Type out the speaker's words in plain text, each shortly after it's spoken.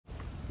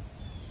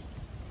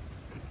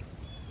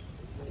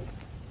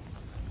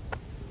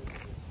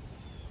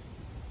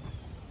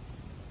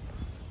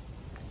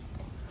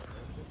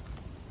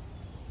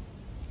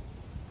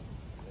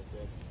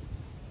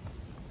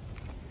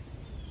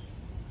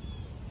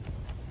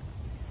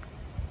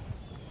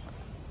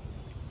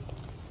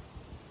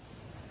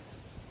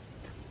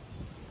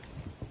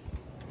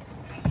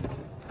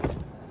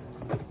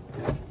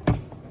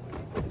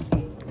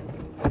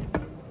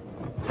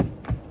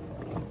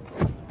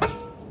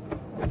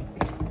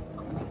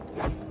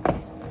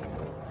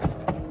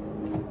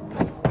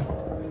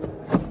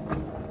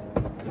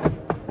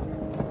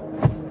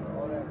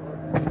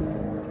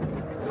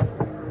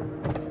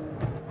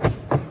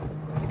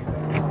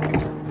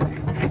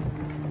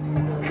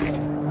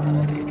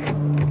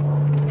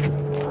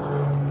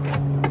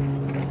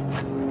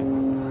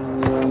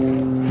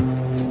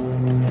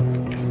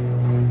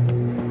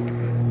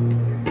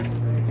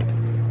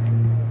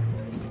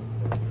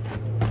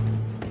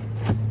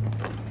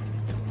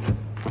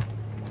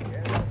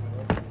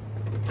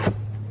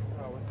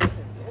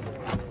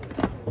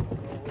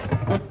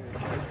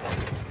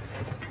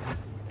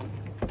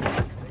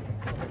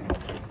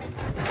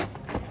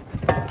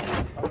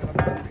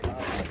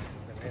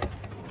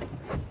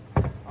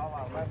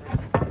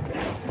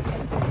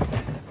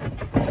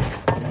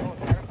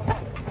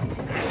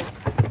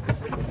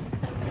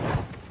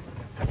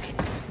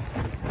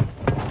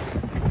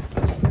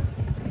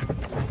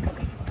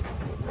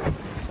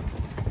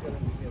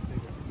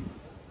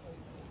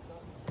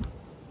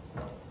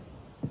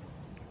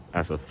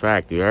That's a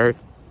fact, you heard?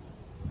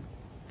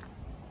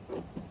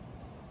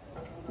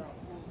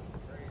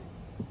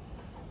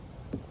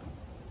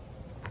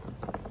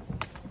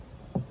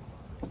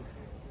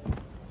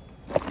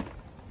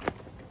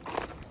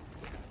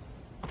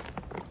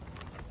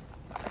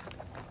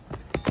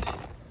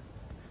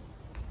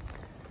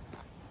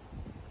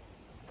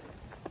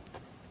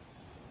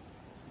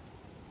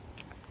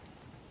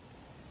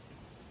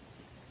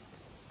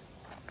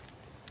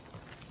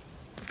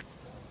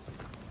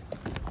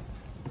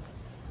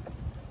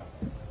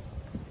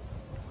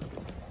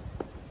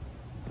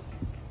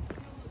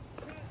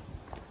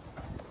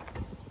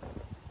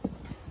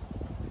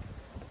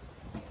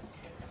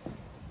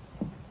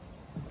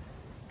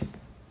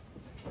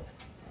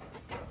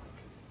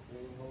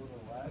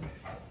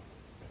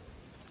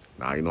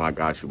 Nah, you know I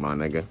got you, my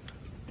nigga.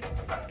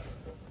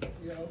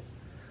 Yo.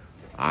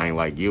 I ain't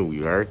like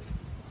you heard?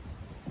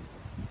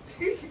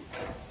 This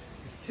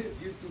kid's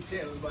YouTube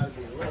channel is about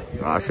to be lit.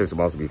 Oh, that shit's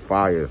supposed to be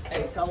fire.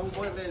 Hey, tell him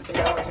what it is to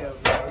our channel,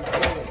 bro.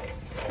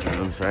 You know what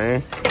I'm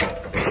saying?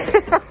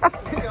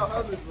 Yo,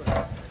 others, bro.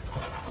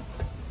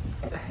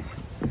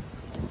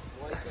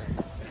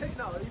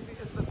 No,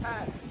 it's the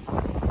past.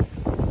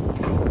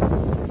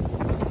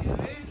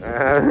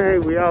 Hey,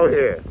 we out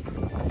here.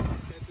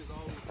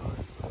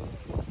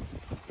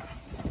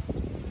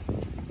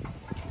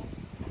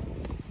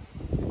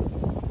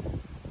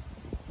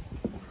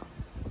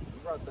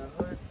 The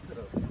hood to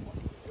the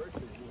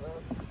workers, you know?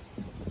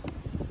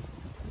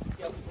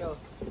 Yo,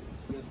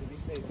 to be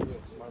safe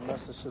with. My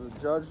message to the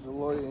judge, the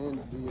lawyer, and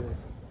the DA.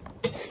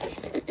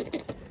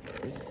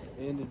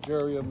 And the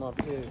jury of my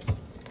peers.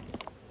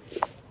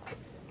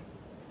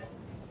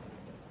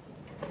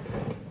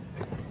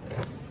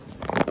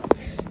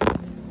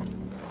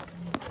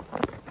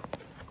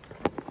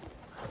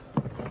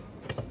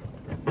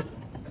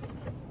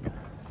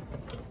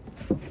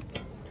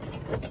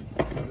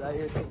 Is that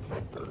your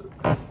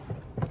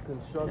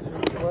construction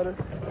sweater?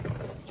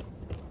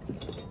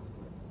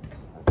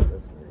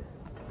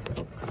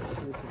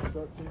 Your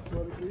construction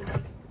sweater, please?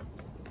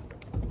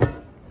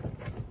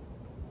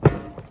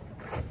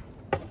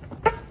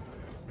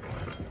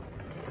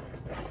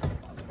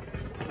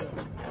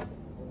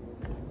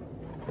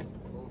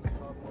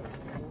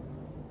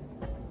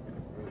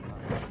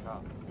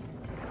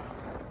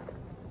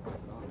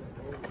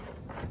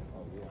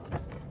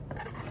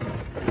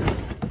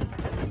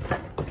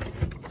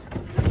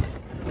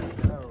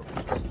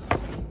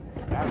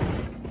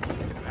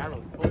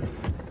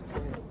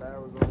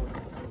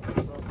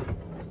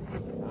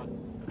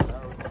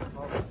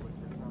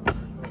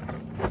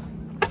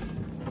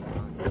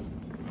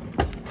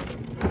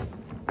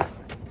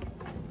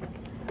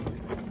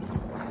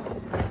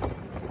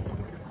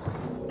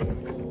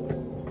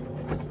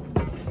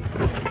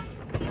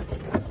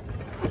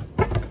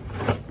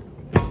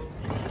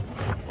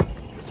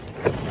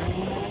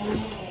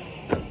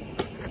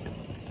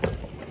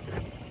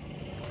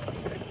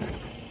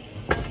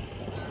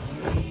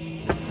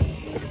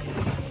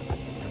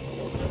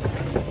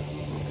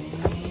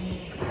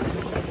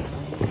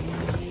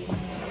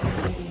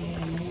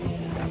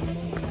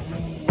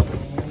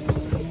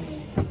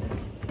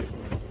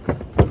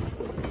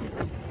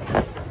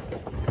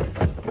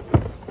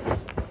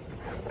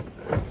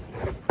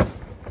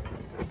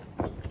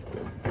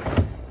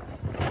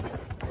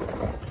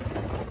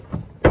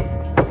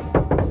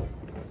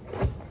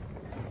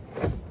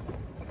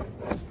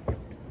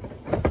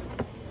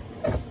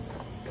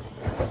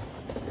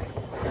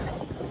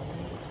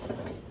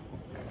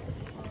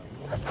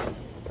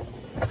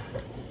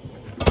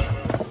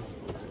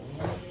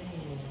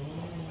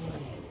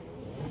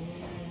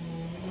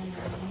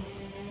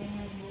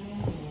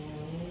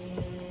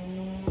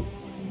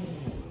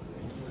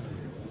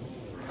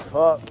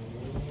 Fuck.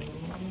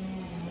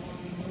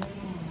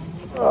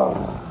 Oh.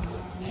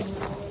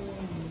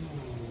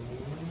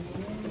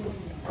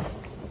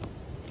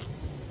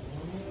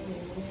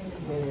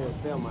 Can't even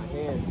feel my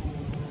hand.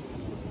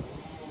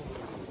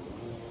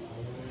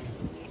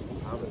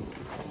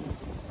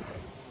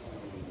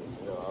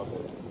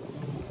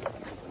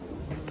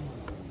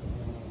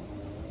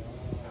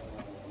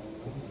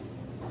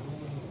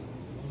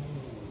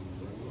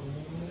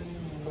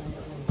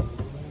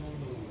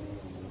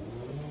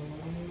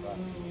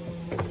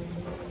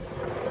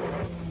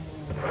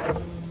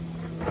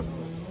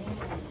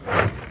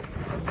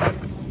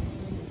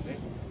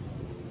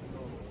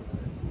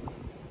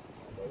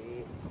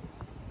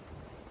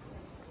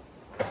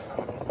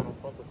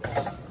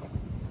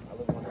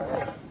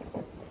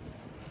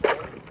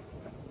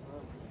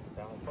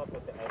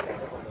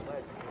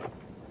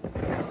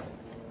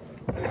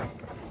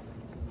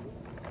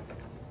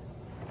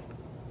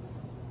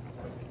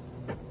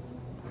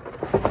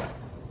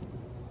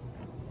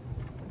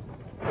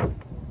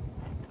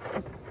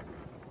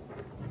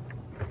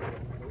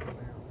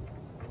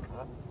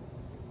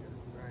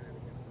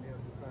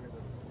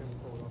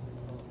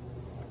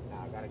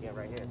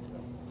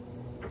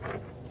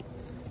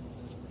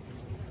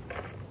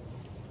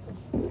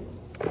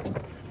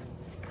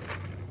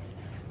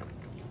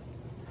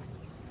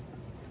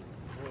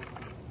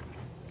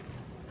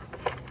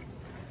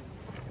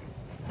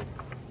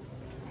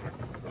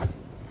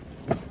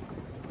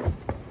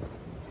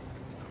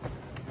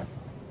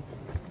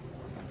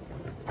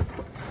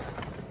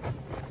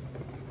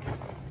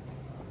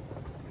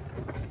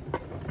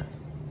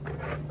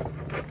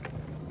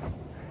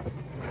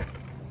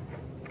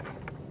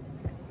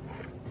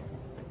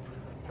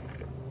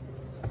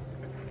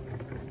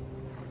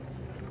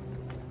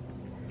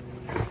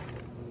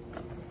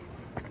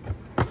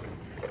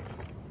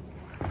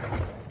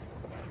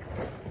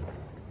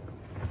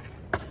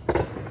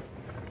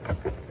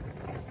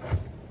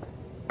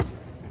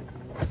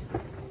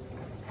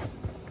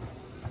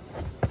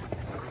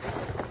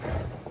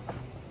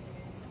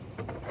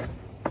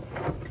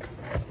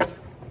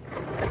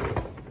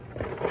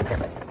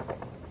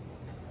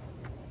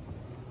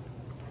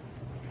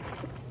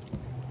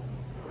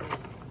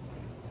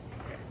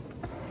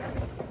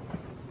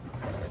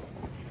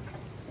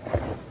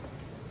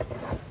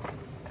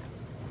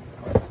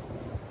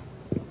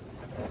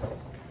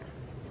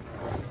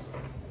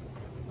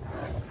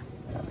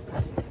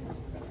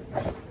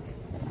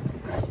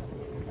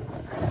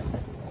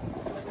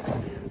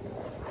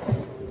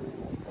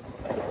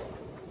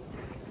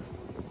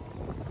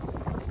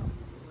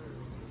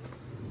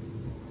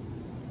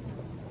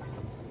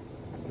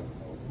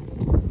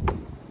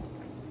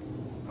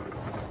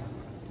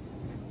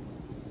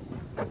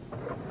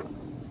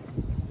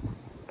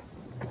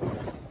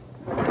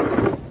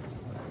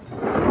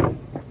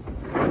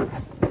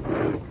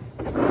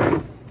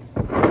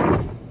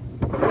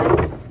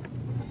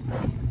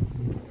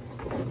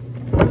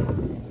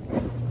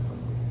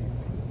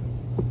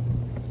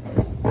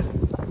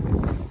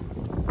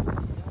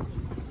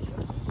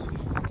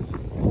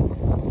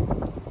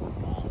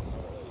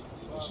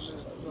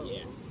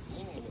 Yeah.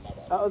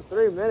 That was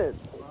 3 minutes.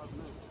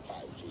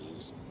 5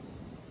 G's.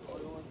 Oh,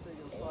 you want to take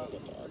it And five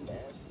look at the minutes?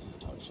 audacity. You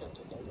talk shit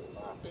to niggas.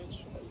 Like,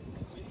 bitch, like,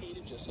 you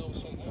hated yourself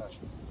so much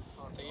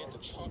that you had to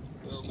chop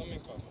the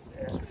stomach off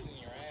and put it in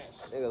your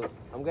ass. Nigga,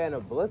 I'm getting a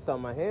blister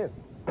on my hand.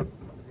 You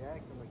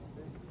acting like a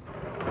bitch.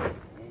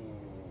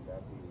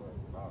 That be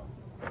like, wow.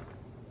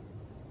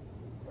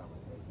 Sound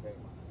like AK,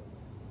 my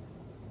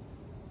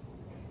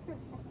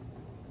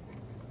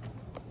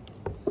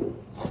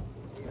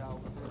 8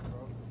 hours in,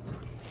 bro.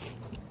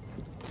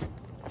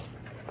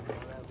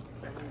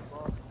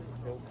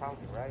 Still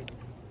counting, right?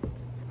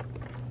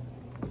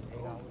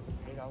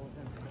 8 hours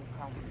in, still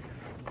counting.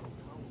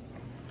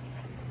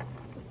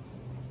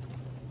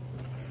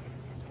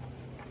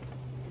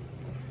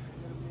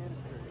 Get a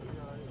manager.